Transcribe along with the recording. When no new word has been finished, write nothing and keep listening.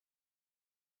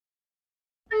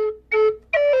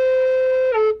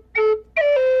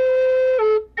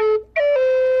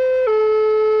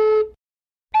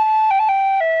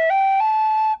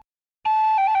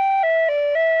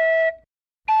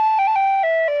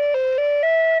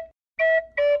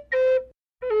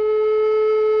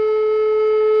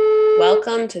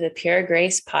Welcome to the Pure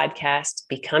Grace podcast,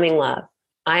 Becoming Love.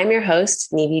 I am your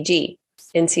host, Nivi G.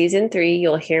 In season 3,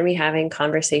 you'll hear me having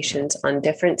conversations on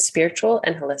different spiritual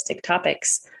and holistic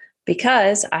topics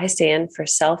because I stand for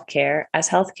self-care as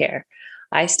healthcare.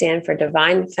 I stand for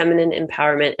divine feminine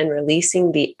empowerment and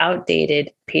releasing the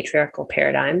outdated patriarchal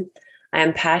paradigm. I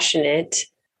am passionate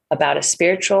about a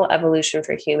spiritual evolution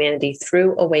for humanity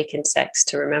through awakened sex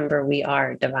to remember we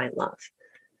are divine love.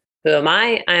 Who am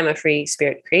I? I am a free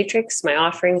spirit creatrix. My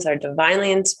offerings are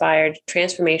divinely inspired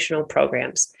transformational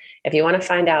programs. If you want to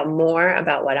find out more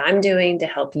about what I'm doing to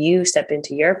help you step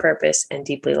into your purpose and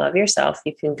deeply love yourself,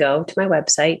 you can go to my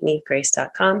website,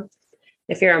 nevegrace.com.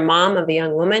 If you're a mom of a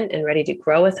young woman and ready to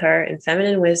grow with her in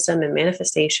feminine wisdom and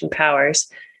manifestation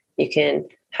powers, you can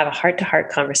have a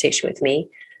heart-to-heart conversation with me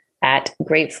at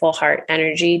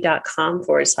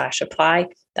gratefulheartenergy.com/apply.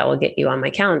 That will get you on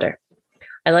my calendar.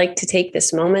 I'd like to take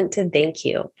this moment to thank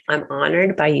you. I'm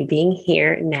honored by you being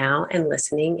here now and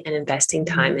listening and investing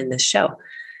time in this show.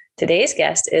 Today's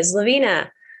guest is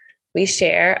Lavina. We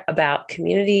share about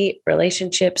community,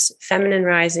 relationships, feminine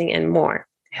rising, and more.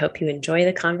 I hope you enjoy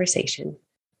the conversation.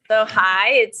 So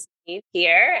hi, it's Steve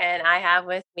here, and I have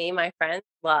with me my friend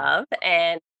Love,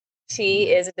 and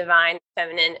she is a divine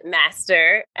feminine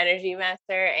master, energy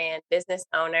master, and business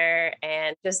owner,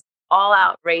 and just all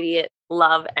out radiant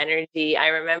love energy. I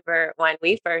remember when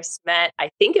we first met, I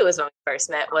think it was when we first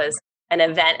met, was an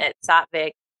event at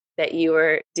Satvik that you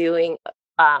were doing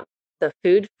the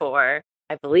food for.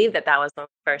 I believe that was when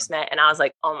we first met. And I was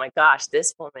like, oh my gosh,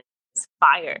 this woman is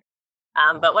fire.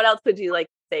 But what else would you like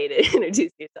to say to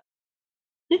introduce yourself?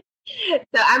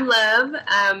 So I'm Love.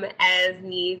 As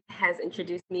Neve has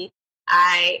introduced me,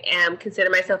 I consider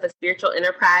myself a spiritual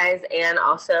enterprise and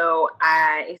also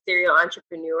a serial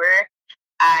entrepreneur.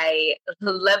 I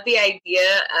love the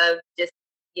idea of just,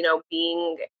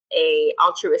 being a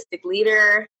altruistic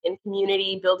leader in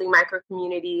community, building micro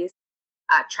communities.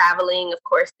 Traveling, of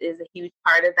course, is a huge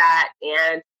part of that,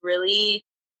 and really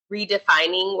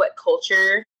redefining what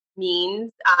culture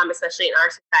means, especially in our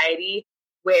society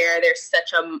where there's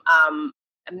such a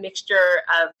mixture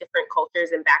of different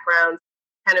cultures and backgrounds.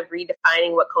 Kind of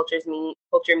redefining what culture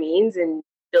means, and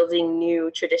building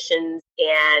new traditions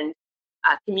and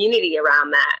community around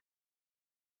that.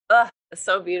 Oh, it's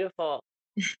so beautiful.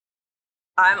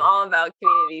 I'm all about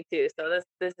community too, so this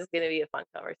is going to be a fun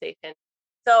conversation.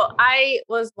 So I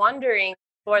was wondering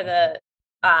for the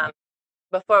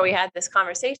before we had this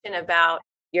conversation about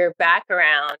your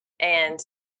background and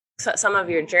some of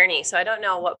your journey. So I don't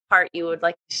know what part you would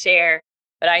like to share,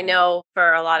 but I know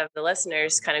for a lot of the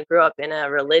listeners kind of grew up in a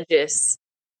religious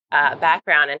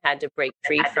background and had to break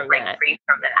free from that.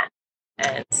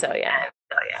 And so, yeah.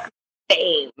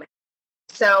 Same.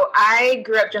 So I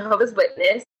grew up Jehovah's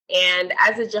Witness, and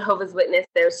as a Jehovah's Witness,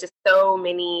 there's just so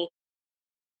many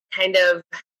kind of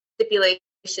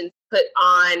stipulations put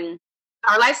on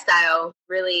our lifestyle,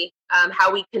 really,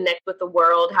 how we connect with the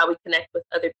world, how we connect with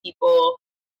other people,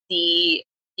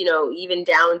 even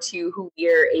down to who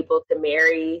we're able to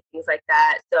marry, things like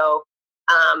that. So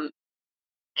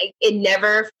it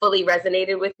never fully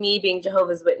resonated with me being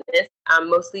Jehovah's Witness,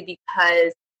 mostly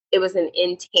because it was an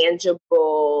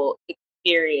intangible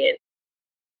experience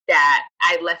that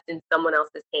I left in someone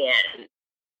else's hands.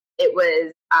 It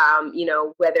was,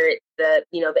 whether it's the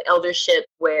eldership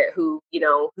who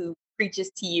preaches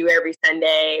to you every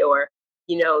Sunday, or,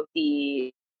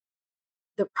 the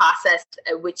process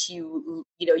at which you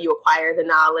acquire the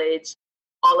knowledge,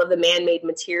 all of the man-made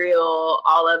material,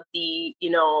 all of the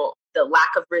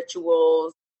lack of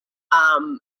rituals,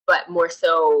 but more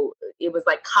so it was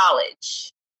like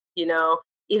college,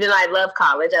 even though I love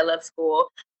college, I love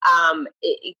school.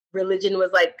 Religion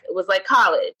was like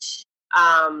college.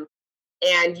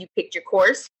 And you picked your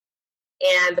course,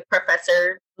 and the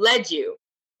professor led you,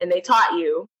 and they taught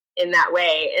you in that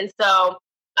way. And so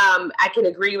I can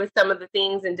agree with some of the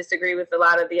things and disagree with a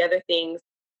lot of the other things,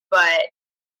 but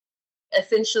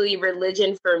essentially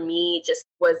religion for me just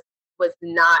was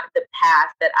not the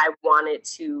path that I wanted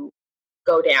to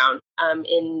go down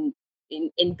in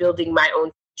building my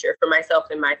own future for myself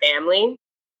and my family.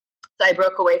 So I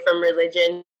broke away from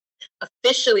religion,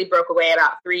 officially broke away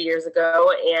about 3 years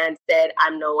ago, and said,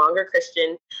 I'm no longer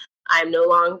Christian. I'm no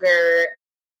longer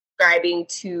subscribing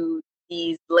to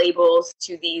these labels,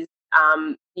 to these,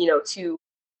 to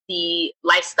the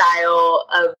lifestyle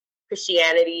of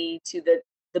Christianity, to the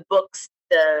books,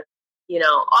 all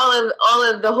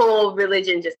of the whole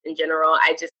religion, just in general.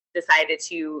 I just decided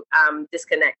to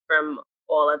disconnect from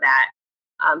all of that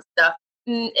stuff,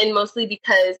 and mostly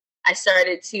because I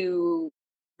started to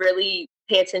really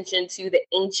pay attention to the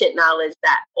ancient knowledge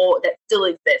that still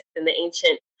exists, and the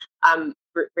ancient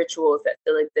rituals that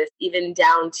still exist, even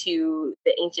down to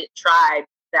the ancient tribes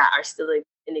that are still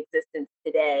in existence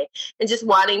today, and just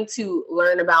wanting to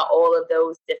learn about all of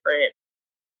those different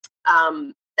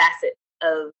facets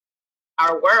of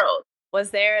our world.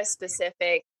 Was there a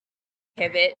specific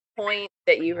pivot point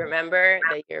that you remember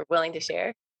that you're willing to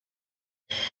share?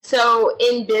 So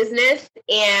in business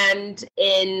and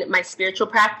in my spiritual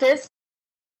practice.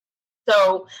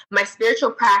 So my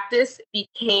spiritual practice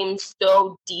became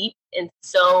so deep and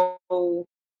so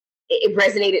it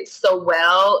resonated so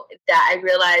well that I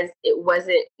realized it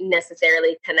wasn't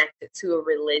necessarily connected to a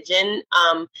religion.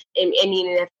 And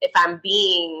if I'm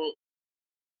being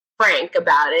frank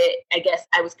about it, I guess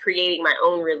I was creating my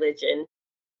own religion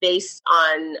based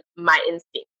on my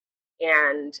instinct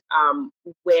and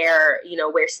where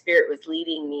spirit was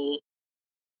leading me,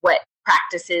 what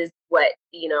practices, what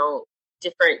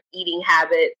different eating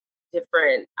habits,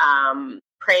 different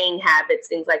praying habits,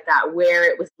 things like that, where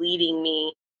it was leading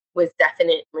me was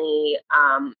definitely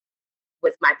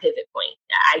was my pivot point.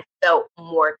 I felt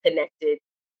more connected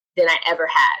than I ever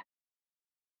had.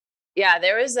 Yeah,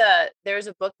 there was a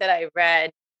book that I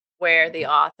read where the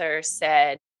author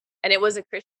said, and it was a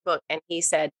Christian book, and he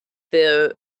said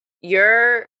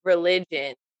your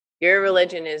religion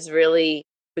is really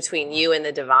between you and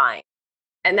the divine.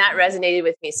 And that resonated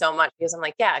with me so much because I'm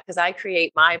like, yeah, because I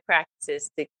create my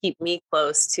practices to keep me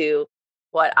close to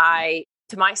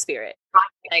to my spirit.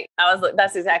 Like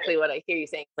that's exactly what I hear you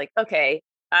saying. Like, okay,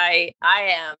 I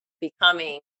am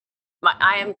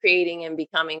creating and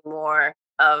becoming more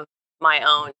of my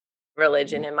own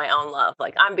religion and my own love.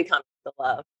 Like I'm becoming the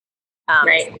love,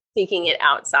 right. Seeking it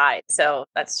outside. So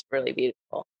that's really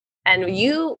beautiful. And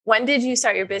when did you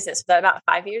start your business? Was that about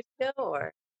 5 years ago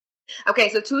or? Okay,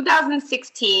 so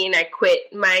 2016, I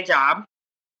quit my job.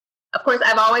 Of course,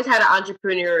 I've always had an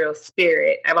entrepreneurial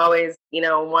spirit. I've always,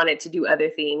 wanted to do other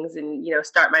things and,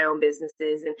 start my own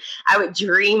businesses. And I would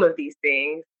dream of these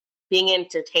things, being an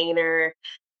entertainer,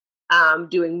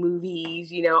 doing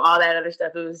movies, all that other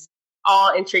stuff. It was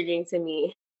all intriguing to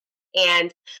me.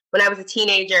 And when I was a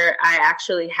teenager, I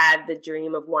actually had the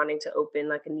dream of wanting to open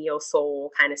like a neo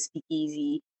soul kind of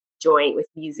speakeasy joint with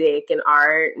music and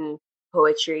art and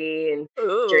poetry and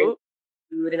drink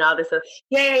food and all this stuff.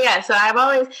 Yeah. So I've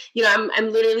always,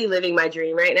 I'm literally living my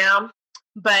dream right now.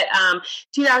 But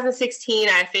 2016,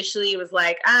 I officially was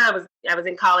like, I was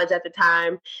in college at the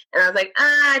time, and I was like,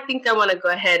 I think I want to go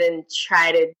ahead and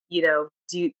try to,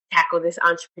 tackle this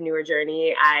entrepreneur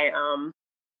journey.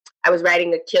 I was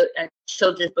writing a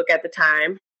children's book at the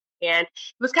time, and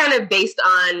it was kind of based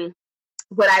on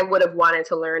what I would have wanted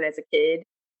to learn as a kid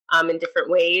in different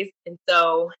ways. And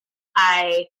so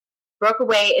I broke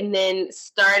away and then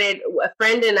a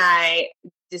friend and I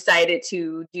decided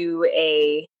to do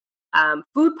a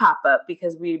food pop-up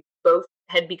because we both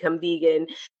had become vegan,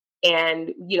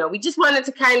 and, we just wanted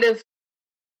to kind of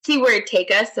see where it'd take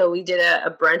us. So we did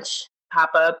a brunch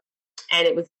pop-up, and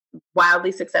it was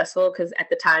wildly successful because at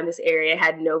the time this area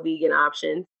had no vegan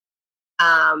options,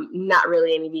 not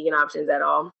really any vegan options at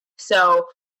all. So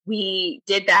we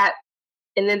did that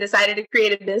and then decided to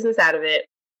create a business out of it.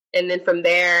 And then from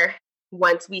there,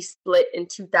 once we split in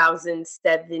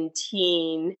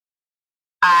 2017,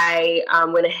 I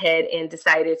went ahead and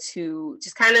decided to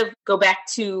just kind of go back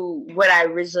to what I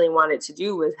originally wanted to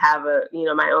do, was have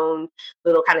my own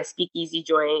little kind of speakeasy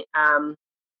joint.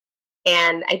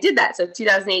 And I did that. So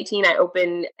 2018, I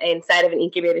opened inside of an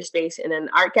incubator space in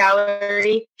an art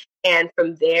gallery. And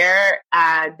from there,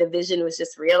 the vision was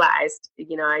just realized.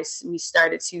 We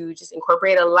started to just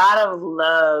incorporate a lot of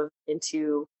love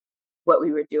into what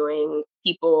we were doing.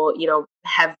 People,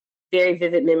 have very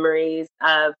vivid memories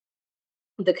of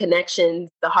the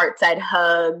connections, the heart-side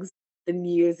hugs, the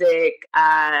music,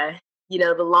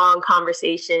 the long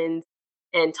conversations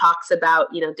and talks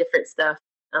about, different stuff,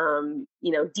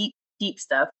 deep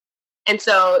stuff. And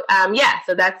so,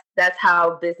 so that's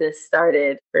how business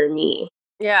started for me.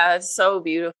 Yeah, it's so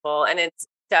beautiful. And it's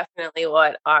definitely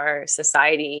what our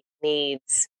society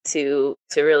needs to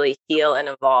really heal and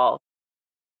evolve.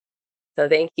 So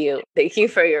thank you. Thank you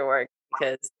for your work,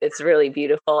 because it's really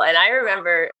beautiful. And I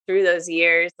remember through those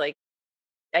years, like,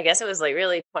 I guess it was like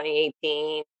really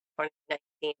 2018,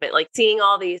 2019, but like seeing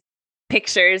all these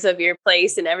pictures of your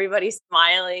place and everybody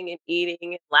smiling and eating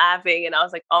and laughing. And I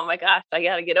was like, oh my gosh, I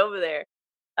got to get over there.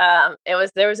 There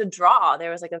was a draw.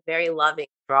 There was like a very loving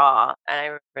draw. And I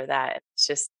remember that. It's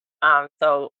just,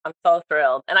 so I'm so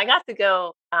thrilled. And I got to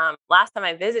go, last time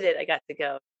I visited, I got to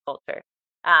go to Culture.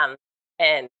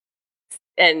 And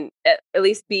at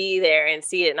least be there and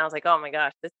see it. And I was like, oh my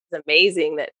gosh, this is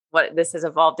amazing that what this has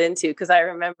evolved into. Cause I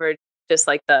remember just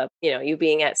like you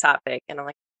being at Sophic, and I'm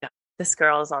like, "God, this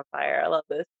girl is on fire. I love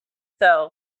this." So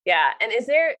yeah. And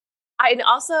I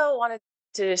also wanted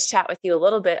to just chat with you a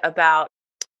little bit about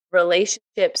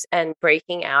relationships and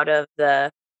breaking out of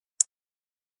the,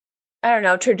 I don't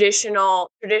know, traditional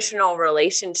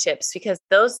relationships, because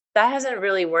that hasn't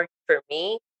really worked for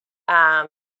me. I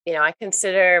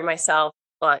consider myself,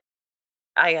 I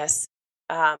guess,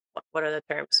 what are the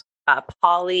terms?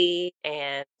 Poly,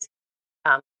 and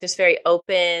just very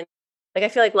open. Like, I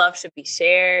feel like love should be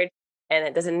shared and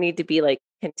it doesn't need to be like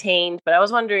contained. But I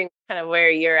was wondering kind of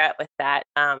where you're at with that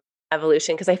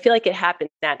evolution, because I feel like it happens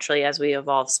naturally as we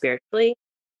evolve spiritually.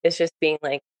 It's just being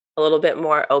like a little bit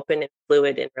more open and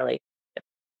fluid in relationships.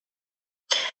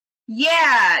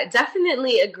 Yeah,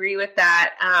 definitely agree with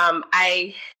that.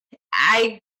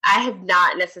 I have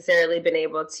not necessarily been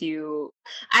able to,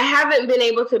 I haven't been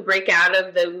able to break out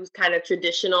of those kind of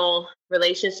traditional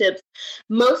relationships,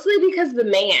 mostly because the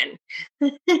man,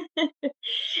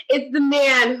 it's the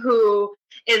man who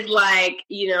is like,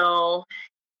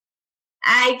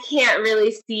 I can't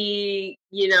really see,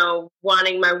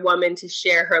 wanting my woman to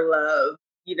share her love,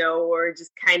 or just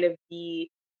kind of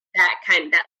be that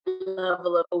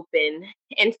level of open.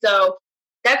 And so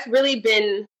that's really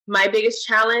been my biggest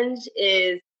challenge,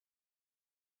 is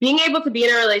being able to be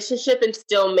in a relationship and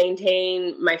still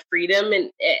maintain my freedom and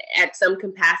at some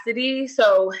capacity.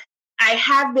 So I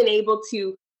have been able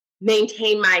to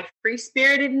maintain my free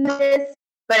spiritedness,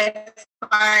 but as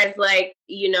far as like,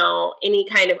 any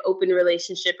kind of open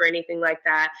relationship or anything like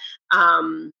that,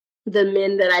 the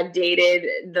men that I've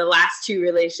dated, the last 2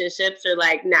 relationships are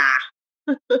like, nah.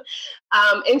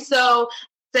 And so,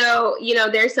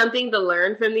 there's something to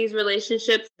learn from these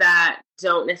relationships that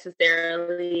don't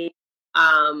necessarily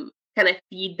kind of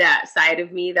feed that side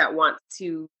of me that wants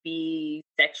to be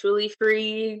sexually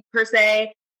free per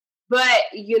se. But,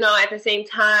 at the same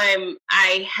time,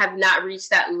 I have not reached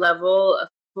that level of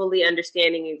fully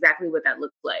understanding exactly what that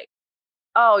looks like.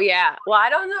 Oh yeah. Well, I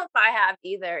don't know if I have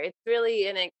either. It's really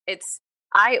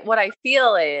what I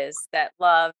feel is that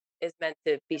love is meant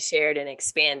to be shared and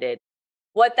expanded.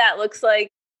 What that looks like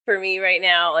for me right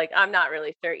now, like, I'm not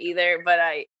really sure either, but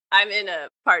I'm in a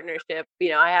partnership.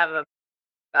 I have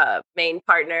a main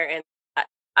partner, and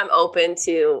I'm open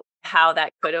to how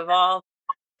that could evolve.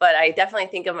 But I definitely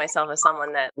think of myself as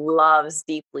someone that loves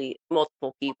deeply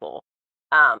multiple people.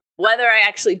 Whether I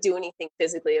actually do anything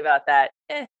physically about that,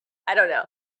 I don't know.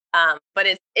 But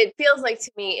it feels like,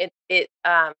 to me, it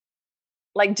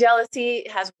like jealousy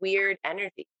has weird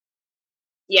energy.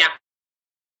 Yeah.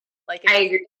 Like,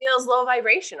 it feels low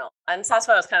vibrational. And so that's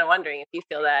why I was kind of wondering if you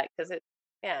feel that, because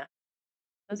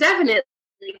definitely.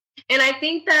 And I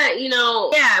think that,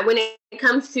 when it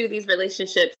comes to these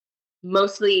relationships,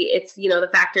 mostly it's, the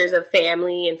factors of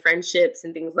family and friendships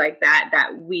and things like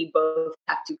that we both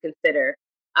have to consider.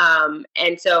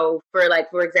 And so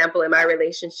for example, in my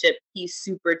relationship, he's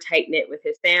super tight knit with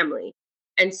his family.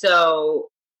 And so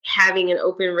having an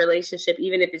open relationship,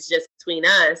 even if it's just between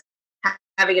us,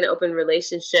 having an open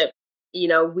relationship,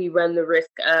 we run the risk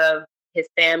of his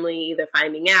family either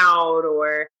finding out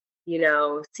or,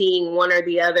 seeing one or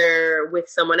the other with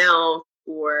someone else,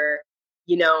 or,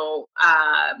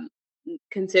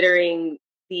 considering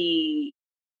the,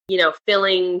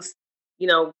 feelings,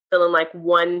 feeling like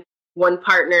one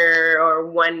partner or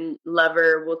one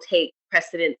lover will take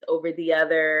precedence over the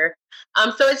other.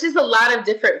 So it's just a lot of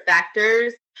different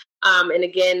factors. And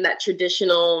again, that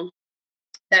traditional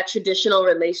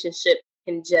relationship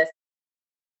can just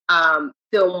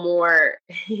feel more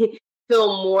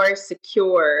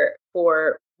secure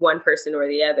for one person or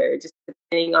the other, just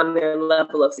depending on their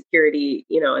level of security,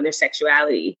 and their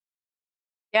sexuality.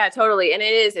 Yeah, totally. And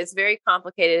it's very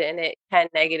complicated, and it can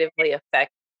negatively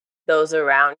affect those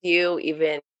around you,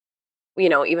 even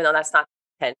though that's not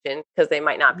the intention, because they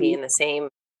might not be in the same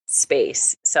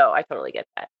space. So I totally get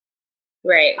that.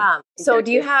 Right. So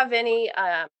do you have any,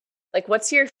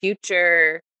 what's your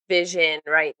future vision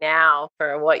right now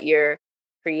for what you're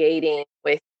creating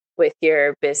with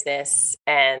your business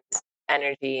and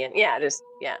energy? And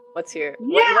what's your,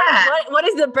 what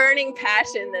is the burning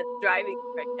passion that's driving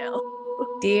you right now?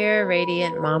 Dear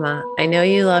Radiant Mama, I know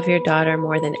you love your daughter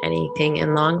more than anything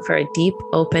and long for a deep,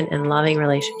 open, and loving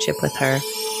relationship with her.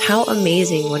 How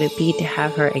amazing would it be to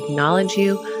have her acknowledge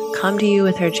you, come to you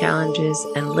with her challenges,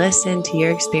 and listen to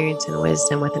your experience and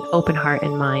wisdom with an open heart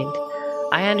and mind.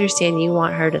 I understand you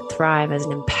want her to thrive as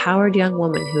an empowered young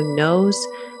woman who knows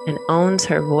and owns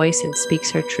her voice and speaks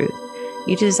her truth.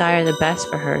 You desire the best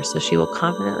for her, so she will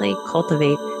confidently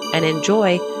cultivate and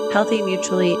enjoy healthy,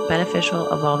 mutually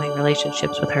beneficial, evolving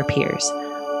relationships with her peers.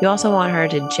 You also want her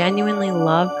to genuinely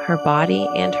love her body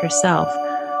and herself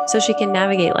so she can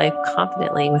navigate life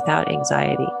confidently without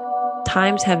anxiety.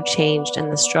 Times have changed,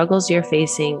 and the struggles you're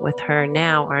facing with her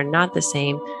now are not the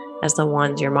same as the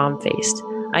ones your mom faced.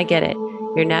 I get it.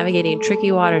 You're navigating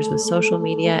tricky waters with social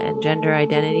media and gender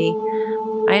identity.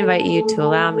 I invite you to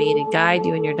allow me to guide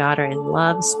you and your daughter in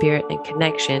love, spirit, and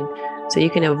connection so you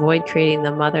can avoid creating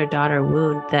the mother-daughter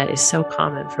wound that is so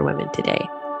common for women today.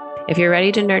 If you're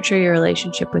ready to nurture your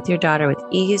relationship with your daughter with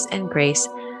ease and grace,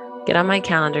 get on my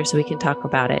calendar so we can talk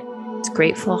about it. It's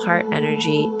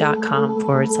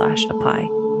gratefulheartenergy.com/apply.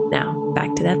 Now,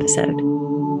 back to the episode.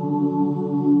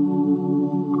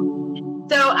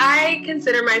 So I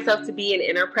consider myself to be an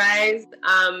enterprise,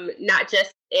 not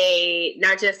just a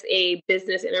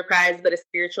business enterprise, but a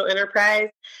spiritual enterprise.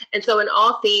 And so in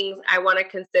all things, I want to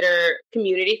consider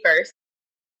community first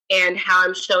and how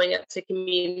I'm showing up to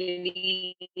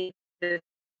community, the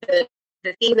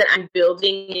things that I'm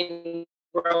building and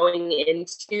growing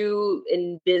into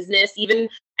in business. Even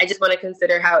I just want to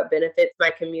consider how it benefits my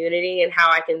community and how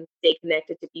I can stay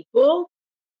connected to people.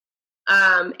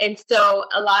 And so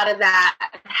a lot of that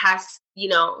has,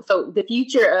 so the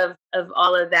future of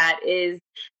all of that is,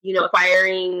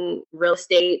 acquiring real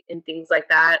estate and things like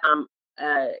that,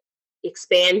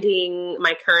 expanding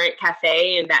my current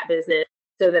cafe and that business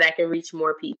so that I can reach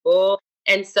more people.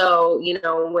 And so,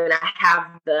 when I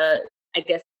have the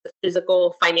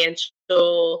physical,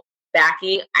 financial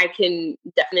backing, I can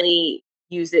definitely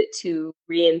use it to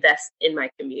reinvest in my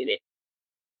community.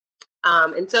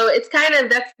 And so it's kind of,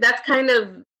 that's kind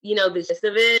of, the gist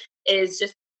of it is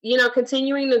just,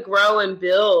 continuing to grow and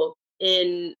build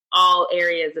in all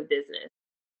areas of business,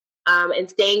 and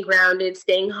staying grounded,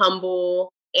 staying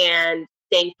humble, and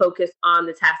staying focused on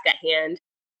the task at hand.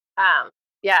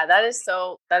 Yeah, that is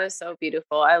so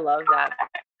beautiful. I love that.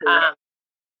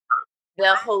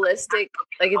 The holistic,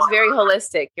 like it's very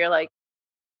holistic. You're like,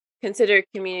 consider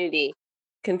community,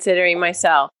 considering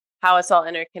myself, how it's all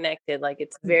interconnected. Like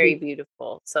it's very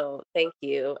beautiful. So thank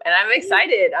you. And I'm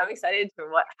excited.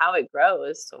 For how it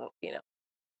grows. So,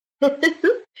 Well,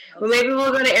 maybe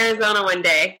we'll go to Arizona one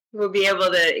day. We'll be able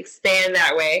to expand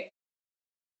that way.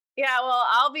 Yeah, well,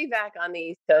 I'll be back on the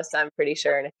East Coast, I'm pretty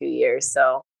sure, in a few years.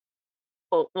 So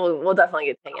we'll definitely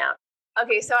get to hang out.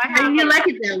 Okay, so how do you like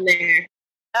it down there?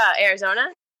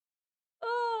 Arizona?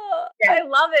 Oh, yeah. I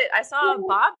love it. I saw a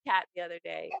bobcat the other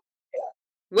day.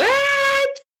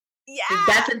 What? Yeah.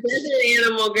 That's a desert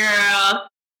animal, girl.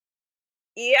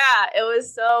 Yeah, it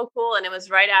was so cool. And it was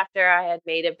right after I had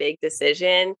made a big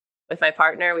decision with my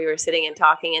partner. We were sitting and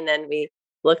talking, and then we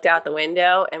looked out the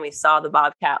window and we saw the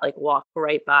bobcat like walk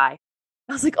right by.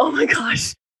 I was like, oh my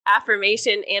gosh,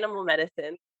 affirmation, animal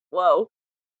medicine. Whoa.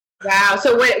 Wow.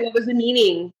 So what was the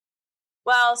meaning?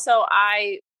 Well, so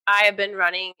I have been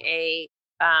running a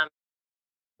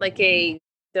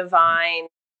divine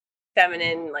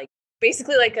feminine, like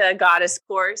basically like a goddess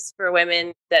course for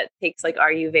women that takes like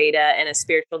Ayurveda and a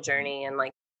spiritual journey and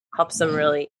like helps them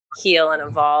really heal and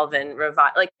evolve and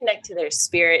revive, like connect to their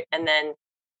spirit and then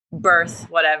birth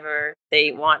whatever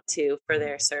they want to for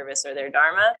their service or their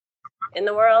dharma in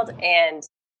the world. And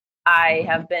I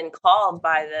have been called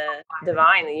by the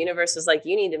divine. The universe was like,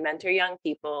 you need to mentor young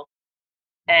people.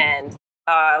 And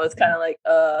I was kind of like,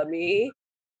 me?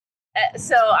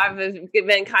 So I've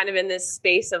been kind of in this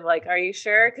space of like, are you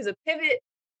sure? Because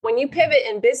when you pivot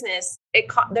in business,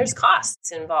 there's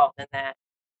costs involved in that.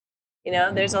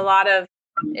 There's a lot of,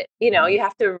 you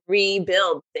have to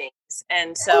rebuild things.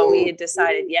 And so we had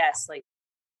decided, yes, like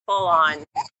full on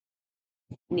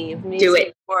do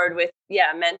it forward with,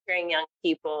 mentoring young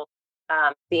people,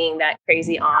 being that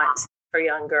crazy aunt for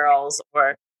young girls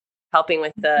or helping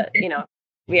with the,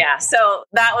 yeah. So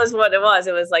that was what it was.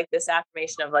 It was like this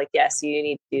affirmation of like, yes, you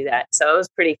need to do that. So it was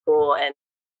pretty cool. And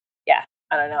yeah,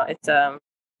 I don't know.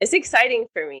 It's exciting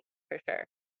for me for sure.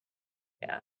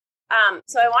 Yeah.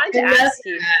 So I wanted to ask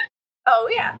you. Oh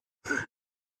yeah.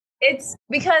 It's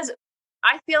because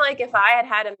I feel like if I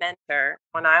had a mentor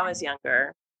when I was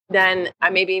younger, then I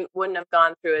maybe wouldn't have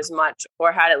gone through as much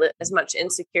or had as much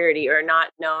insecurity or not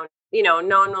known a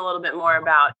little bit more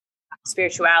about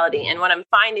spirituality. And what I'm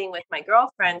finding with my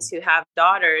girlfriends who have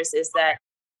daughters is that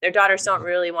their daughters don't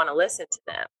really want to listen to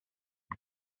them.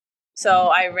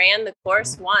 So I ran the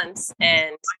course once,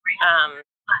 and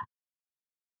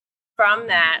from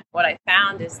that, what I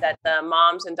found is that the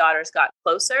moms and daughters got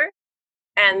closer,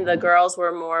 and the girls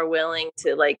were more willing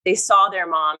to, like, they saw their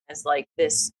mom as like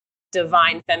this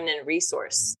divine feminine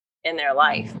resource in their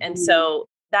life. And so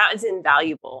that is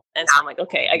invaluable. And so I'm like,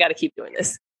 okay, I got to keep doing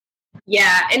this.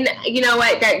 Yeah. And you know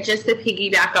what, that just to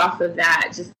piggyback off of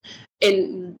that, just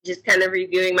kind of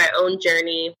reviewing my own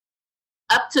journey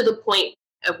up to the point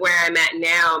of where I'm at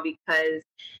now, because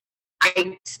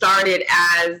I started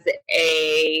as as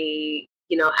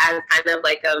kind of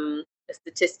like a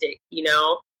statistic,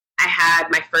 I had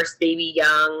my first baby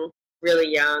young,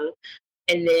 really young.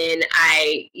 And then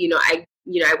I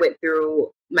went through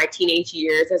my teenage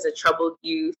years as a troubled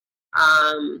youth,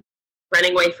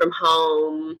 running away from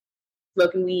home,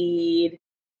 smoking weed,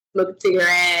 smoking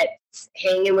cigarettes,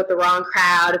 hanging with the wrong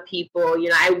crowd of people.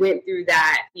 I went through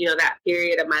that, that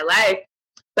period of my life,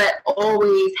 but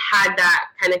always had that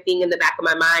kind of thing in the back of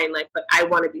my mind, like, but I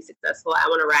want to be successful. I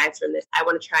want to rise from this. I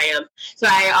want to triumph. So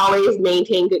I always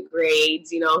maintained good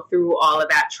grades, through all of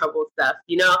that troubled stuff,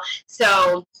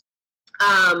 So,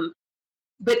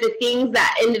 but the things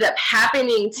that ended up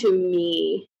happening to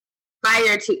me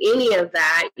prior to any of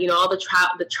that, all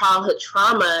the childhood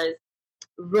traumas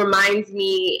reminds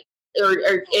me,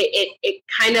 I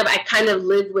kind of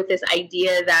lived with this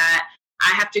idea that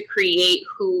I have to create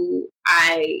who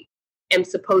I am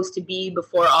supposed to be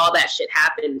before all that shit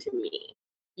happened to me,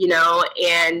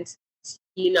 and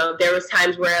there was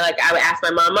times where like I would ask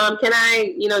my mom, can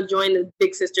I, join the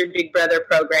big sister, big brother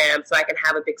program so I can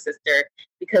have a big sister,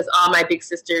 because all my big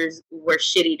sisters were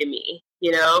shitty to me,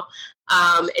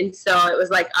 and so it was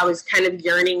like I was kind of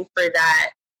yearning for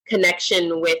that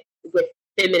connection with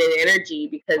feminine energy,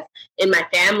 because in my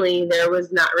family there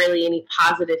was not really any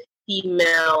positive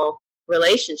female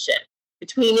relationship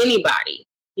between anybody.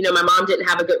 My mom didn't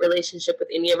have a good relationship with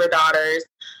any of her daughters.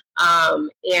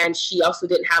 And she also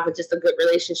didn't have just a good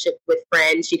relationship with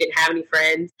friends. She didn't have any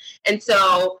friends. And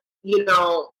so,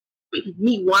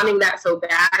 me wanting that so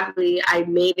badly, I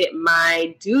made it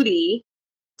my duty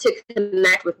to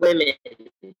connect with women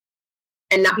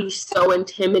and not be so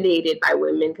intimidated by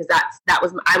women, because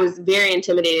I was very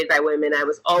intimidated by women. I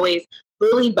was always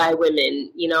bullied by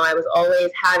women. I was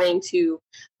always having to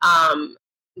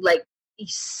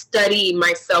study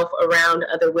myself around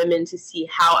other women to see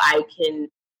how I can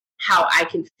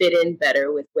fit in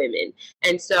better with women.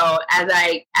 And so as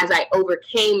I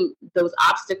overcame those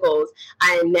obstacles,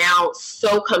 I am now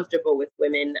so comfortable with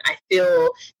women. I feel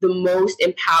the most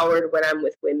empowered when I'm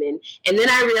with women. And then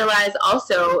I realized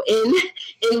also in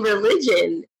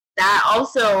religion,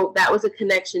 that was a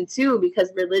connection too,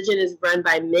 because religion is run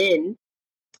by men.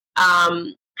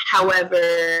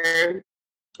 However,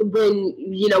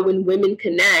 when women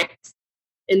connect,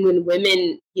 and when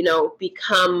women,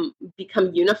 become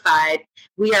unified,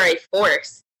 we are a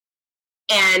force.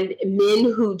 And men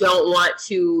who don't want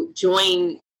to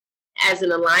join as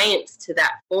an alliance to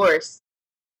that force,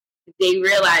 they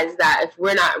realize that if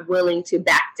we're not willing to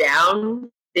back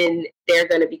down, then they're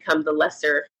going to become the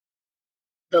lesser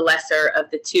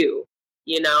of the two,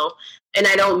 And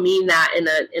I don't mean that in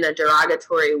a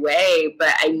derogatory way,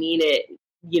 but I mean it,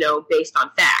 based on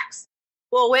facts.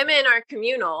 Well, women are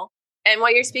communal. And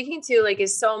what you're speaking to, like,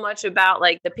 is so much about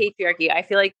like the patriarchy. I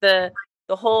feel like the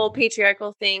whole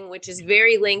patriarchal thing, which is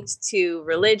very linked to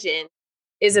religion,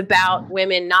 is about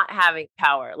women not having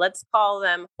power. Let's call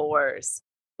them whores.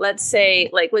 Let's say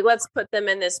let's put them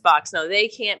in this box. No, they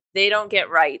can't. They don't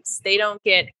get rights. They don't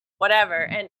get whatever.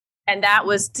 And that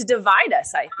was to divide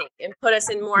us, I think, and put us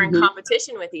in more in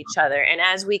competition with each other. And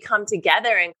as we come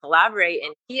together and collaborate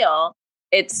and heal,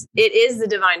 it is the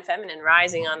divine feminine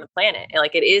rising on the planet.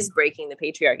 Like, it is breaking the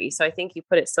patriarchy. So I think you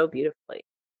put it so beautifully.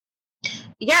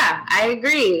 Yeah, I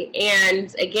agree.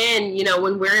 And again,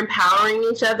 when we're empowering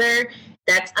each other,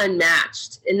 that's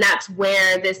unmatched. And that's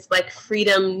where this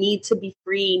freedom, need to be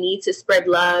free, need to spread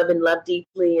love and love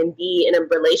deeply, and be in a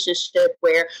relationship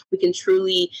where we can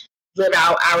truly live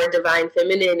out our divine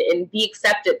feminine and be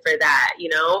accepted for that,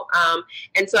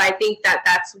 and so I think that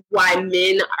that's why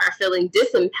men are feeling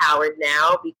disempowered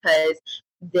now, because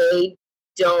they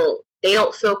don't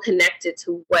feel connected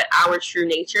to what our true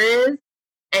nature is,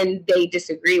 and they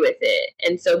disagree with it.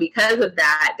 And so because of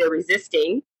that, they're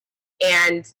resisting,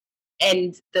 and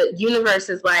the universe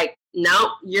is like,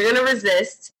 no, you're going to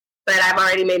resist, but I've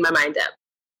already made my mind up.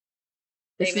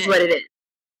 This is what it is.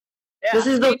 Yeah, this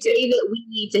is the way that we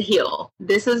need to heal.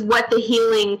 This is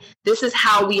this is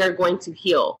how we are going to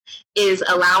heal, is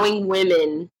allowing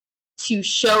women to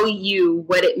show you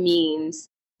what it means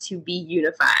to be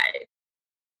unified.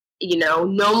 No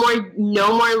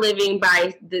more living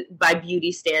by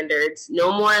beauty standards.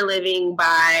 No more living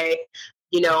by,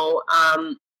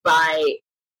 by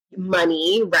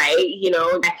money, right?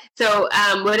 So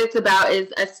what it's about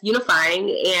is us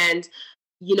unifying. And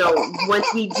once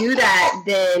we do that,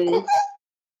 then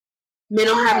men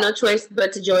don't have no choice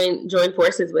but to join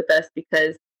forces with us,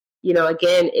 because,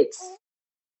 again,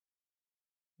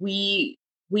 we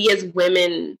as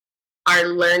women are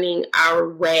learning our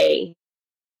way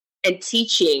and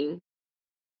teaching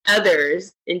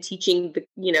others and teaching the,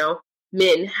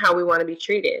 men how we want to be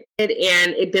treated. And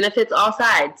it benefits all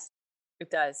sides. It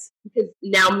does. Because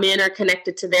now men are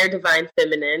connected to their divine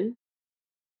feminine,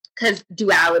 because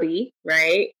duality,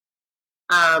 right?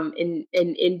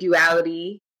 In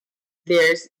duality,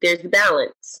 there's the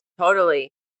balance. Totally.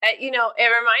 It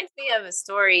reminds me of a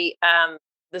story.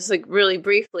 This like really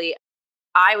briefly,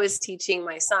 I was teaching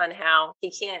my son how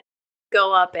he can't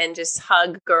go up and just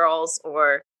hug girls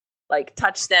or like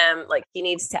touch them. Like he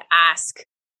needs to ask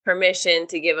permission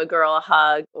to give a girl a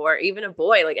hug, or even a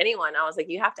boy, like anyone. I was like,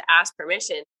 you have to ask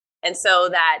permission. And so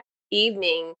that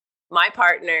evening, my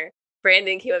partner,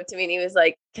 Brandon, came up to me and he was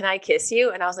like, can I kiss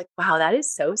you? And I was like, wow, that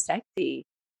is so sexy.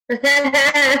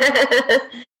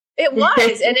 It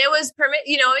was. And it was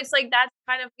it's like, that's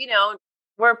kind of,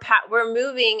 we're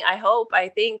moving.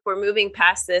 I think we're moving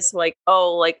past this. Like,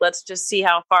 oh, like, let's just see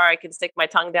how far I can stick my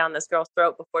tongue down this girl's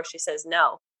throat before she says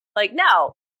no. Like,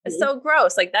 no, it's so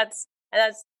gross. Like that's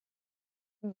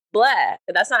bleh.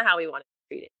 That's not how we want to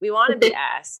be treated. We want to be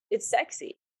asked. It's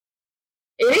sexy.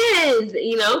 It is,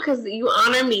 because you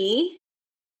honor me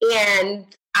and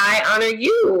I honor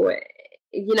you,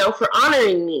 for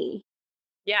honoring me.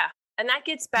 Yeah. And that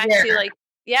gets back to like,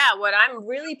 what I'm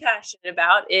really passionate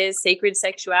about is sacred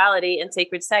sexuality and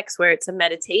sacred sex, where it's a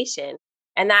meditation.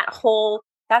 And that whole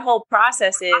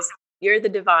process is you're the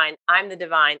divine, I'm the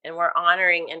divine, and we're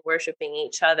honoring and worshiping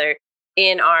each other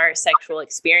in our sexual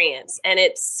experience. And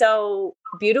it's so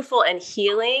beautiful and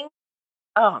healing.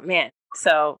 Oh man.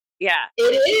 So yeah. It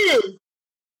is.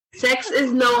 Sex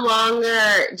is no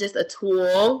longer just a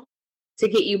tool to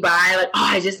get you by. Like, oh,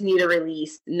 I just need a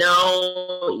release.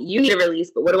 No, you need a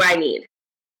release, but what do I need?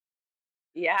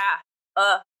 Yeah.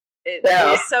 It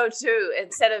is so true.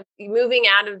 Instead of moving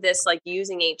out of this, like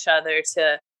using each other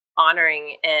to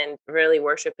honoring and really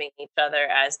worshiping each other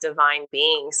as divine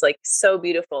beings, like so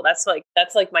beautiful. That's like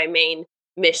my main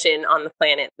mission on the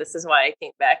planet. This is why I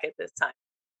came back at this time.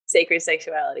 Sacred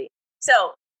sexuality.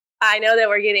 So I know that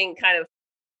we're getting kind of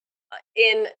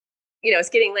it's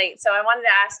getting late. So I wanted to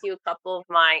ask you a couple of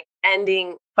my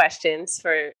ending questions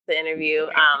for the interview,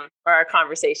 or our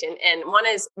conversation. And one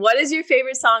is, what is your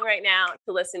favorite song right now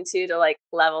to listen to like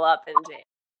level up and jam?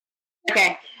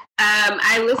 Okay.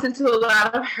 I listen to a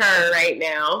lot of Her right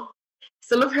now.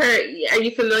 Some of her, are you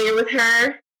familiar with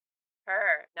Her?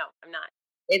 Her? No, I'm not.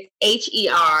 It's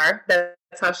Her.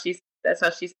 That's how she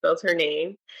spells her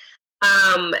name.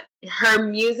 Her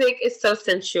music is so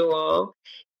sensual.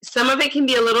 Some of it can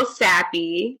be a little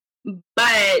sappy,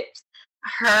 but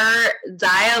her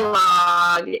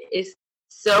dialogue is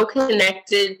so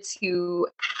connected to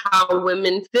how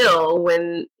women feel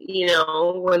when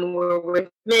we're with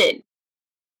men.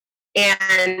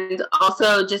 And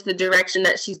also just the direction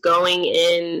that she's going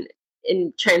in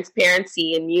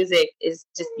transparency and music is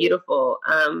just beautiful.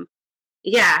 I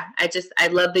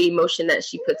love the emotion that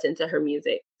she puts into her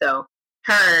music. So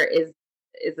Her is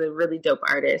a really dope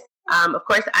artist. Of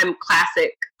course, I'm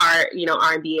classic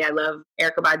R&B. I love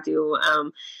Erykah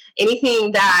Badu.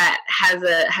 Anything that has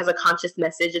a conscious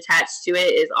message attached to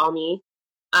it is all me.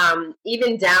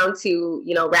 Even down to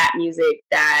rap music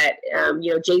that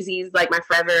Jay-Z's like my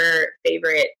forever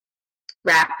favorite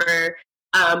rapper.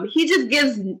 He just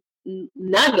gives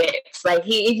nuggets. Like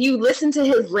if you listen to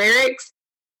his lyrics,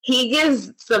 he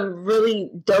gives some really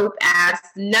dope ass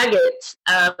nuggets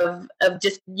of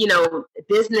just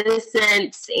business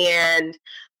sense and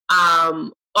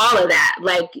all of that.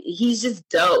 Like he's just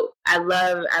dope. I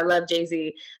love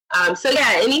Jay-Z. So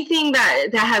yeah, anything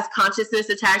that has consciousness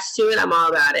attached to it, I'm all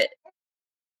about it.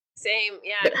 Same,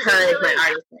 yeah. But Her is my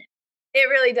artist. It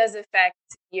really does affect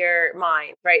your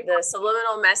mind, right? The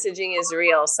subliminal messaging is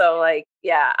real. So like,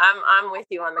 yeah, I'm with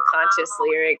you on the conscious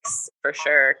lyrics for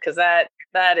sure, because that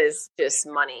is just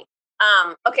money.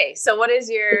 Okay, so what is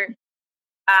your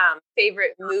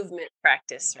favorite movement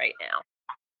practice right now?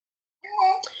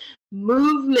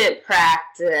 Movement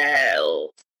practice.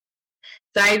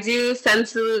 So I do sun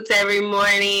salutes every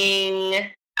morning.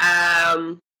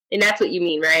 And that's what you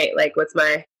mean, right? Like what's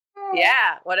my...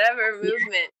 Yeah, whatever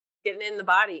movement, getting in the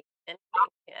body.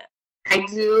 Yeah. I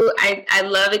do. I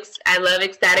love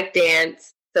ecstatic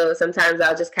dance. So sometimes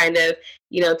I'll just kind of,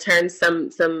 turn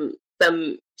some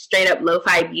straight up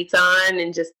lo-fi beats on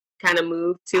and just kind of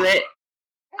move to it.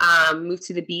 Move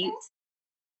to the beats.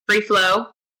 Free flow.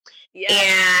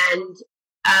 Yeah. And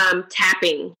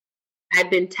tapping. I've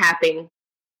been tapping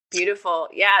Beautiful.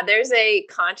 Yeah, there's a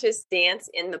conscious dance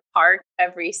in the park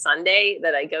every Sunday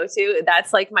that I go to.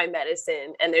 That's like my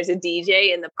medicine. And there's a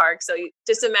DJ in the park. So you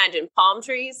just imagine palm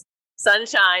trees,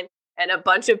 sunshine, and a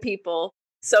bunch of people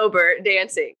sober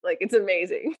dancing. Like, it's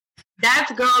amazing. That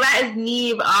is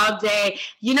Neve all day.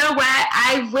 You know what?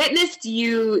 I witnessed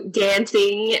you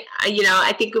dancing.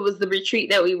 I think it was the retreat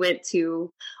that we went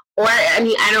to. Or,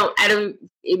 I don't,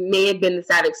 it may have been the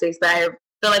Sabbatic Space, but I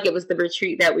feel like it was the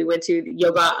retreat that we went to, the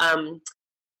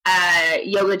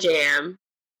yoga jam.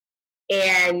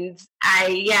 And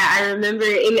I remember,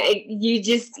 and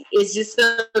it's just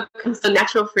so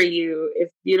natural for you.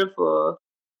 It's beautiful.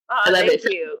 Oh, I love thank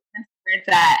you.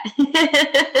 That.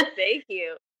 Thank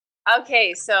you.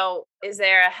 Okay, so is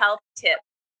there a health tip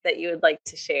that you would like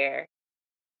to share?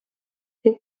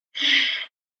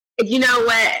 You know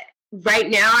what? Right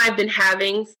now, I've been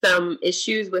having some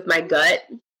issues with my gut.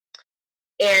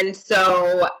 And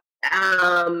so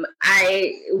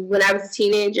when I was a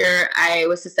teenager, I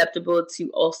was susceptible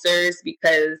to ulcers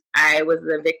because I was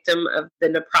the victim of the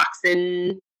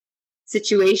naproxen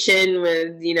situation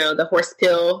with, the horse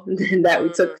pill that we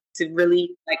took to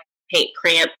really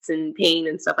cramps and pain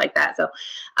and stuff like that. So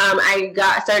I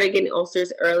started getting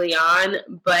ulcers early on,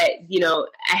 but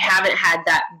I haven't had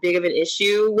that big of an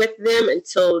issue with them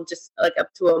until just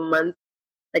up to a month.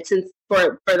 Since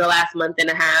for the last month and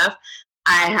a half,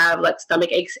 I have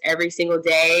stomach aches every single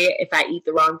day if I eat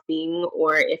the wrong thing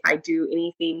or if I do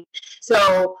anything.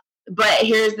 So, but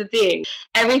here's the thing: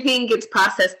 everything gets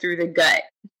processed through the gut.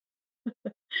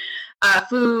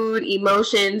 Food,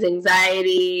 emotions,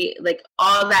 anxiety,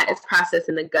 all that is processed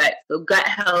in the gut. So gut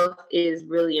health is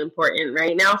really important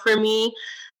right now for me.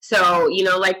 So,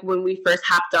 when we first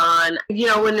hopped on,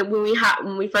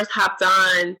 when we first hopped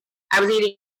on, I was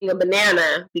eating a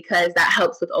banana because that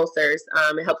helps with ulcers.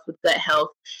 It helps with gut health.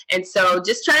 And so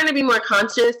just trying to be more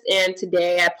conscious. And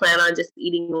today I plan on just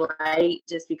eating light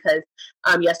just because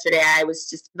yesterday I was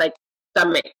just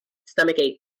stomach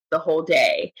ache the whole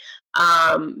day.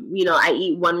 I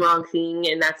eat one wrong thing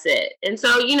and that's it. And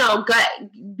so,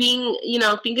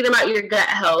 thinking about your gut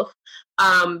health,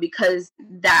 because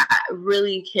that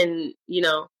really can,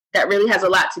 that really has a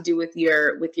lot to do with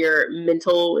your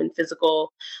mental and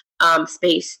physical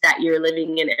space that you're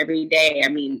living in every day. I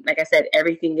mean, like I said,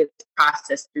 everything gets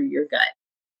processed through your gut.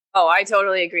 Oh, I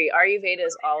totally agree. Ayurveda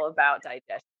is all about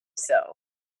digestion. So,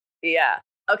 yeah.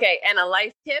 Okay. And a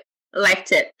life tip? Life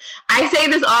tip. I say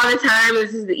this all the time.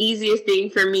 This is the easiest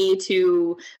thing for me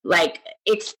to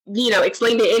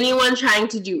explain to anyone trying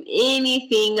to do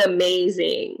anything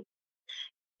amazing.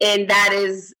 And that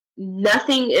is,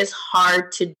 nothing is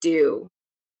hard to do.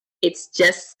 It's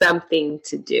just something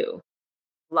to do.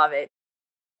 Love it.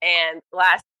 And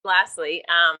lastly,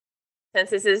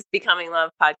 since this is Becoming Love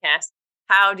podcast,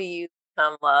 how do you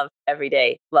become love every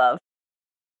day? Love.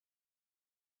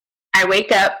 I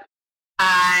wake up.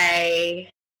 I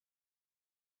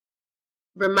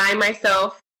remind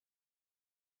myself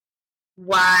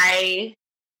why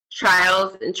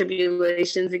trials and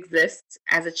tribulations exist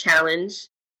as a challenge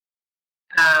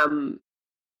to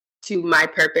my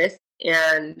purpose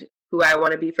and who I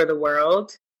want to be for the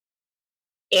world.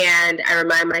 And I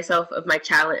remind myself of my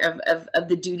challenge, of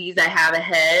the duties I have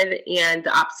ahead and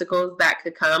the obstacles that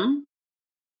could come,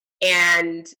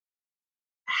 and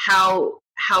how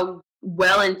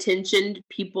well-intentioned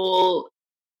people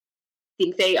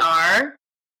think they are,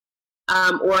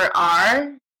 or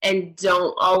are, and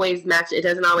don't always match. It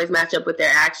doesn't always match up with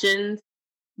their actions.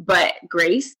 But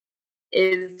grace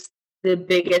is the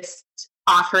biggest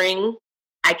offering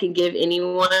I can give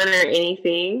anyone or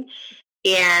anything.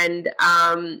 And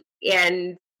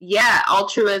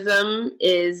altruism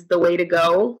is the way to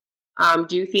go.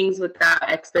 Do things without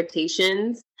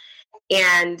expectations.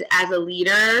 And as a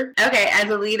leader,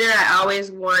 I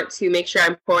always want to make sure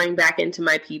I'm pouring back into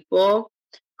my people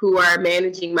who are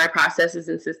managing my processes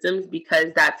and systems,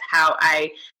 because that's how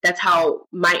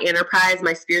my enterprise,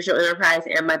 my spiritual enterprise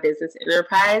and my business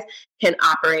enterprise can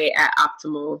operate at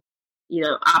optimally.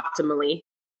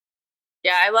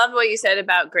 Yeah, I love what you said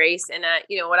about grace. And,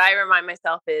 what I remind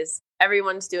myself is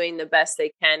everyone's doing the best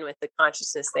they can with the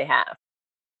consciousness they have.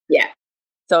 Yeah.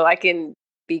 So I can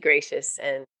be gracious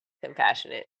and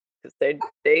compassionate because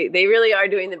they really are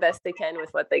doing the best they can with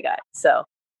what they got. So,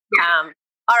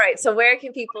 all right. So where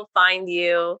can people find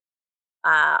you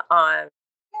on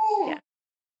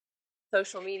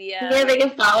social media? Yeah, they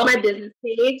can follow my business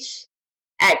page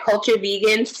at Culture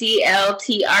Vegan,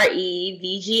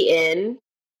 CLTREVGN.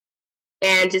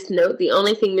 And just note, the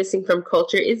only thing missing from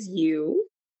culture is you.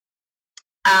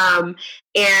 And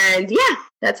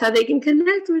that's how they can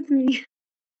connect with me.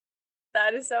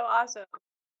 That is so awesome.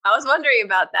 I was wondering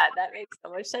about that. That makes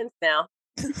so much sense now.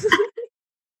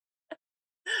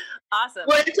 Awesome.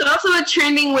 Well, it's also a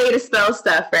trending way to spell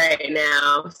stuff right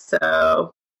now.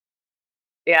 So,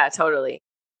 yeah, totally.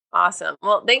 Awesome.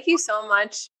 Well, thank you so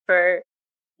much for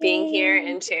being here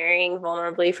and sharing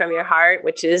vulnerably from your heart,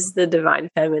 which is the divine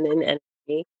feminine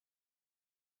energy.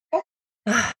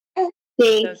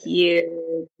 Thank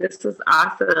you. This was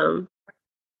awesome.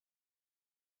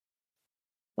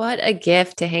 What a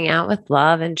gift to hang out with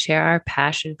love and share our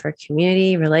passion for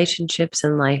community, relationships,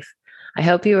 and life. I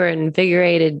hope you were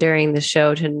invigorated during the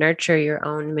show to nurture your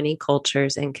own mini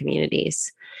cultures and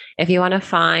communities. If you want to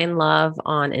find Love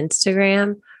on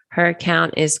Instagram, her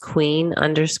account is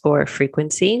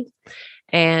queen_frequency.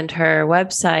 And her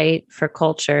website for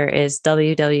culture is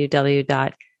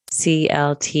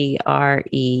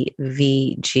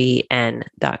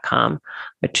www.cltrevgn.com,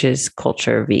 which is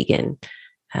culture vegan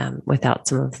without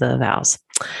some of the vowels.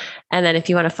 And then if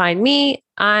you want to find me,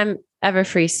 I'm Ever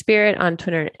Free Spirit on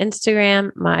Twitter and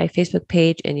Instagram. My Facebook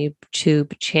page and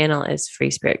YouTube channel is Free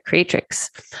Spirit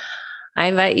Creatrix. I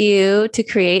invite you to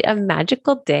create a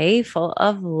magical day full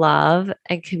of love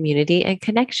and community and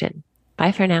connection.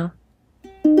 Bye for now.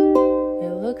 It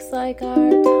looks like our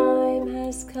time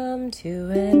has come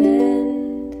to an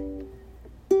end.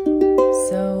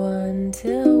 So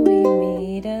until we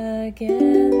meet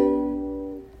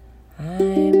again,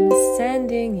 I'm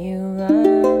sending you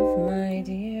love, my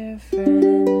dear.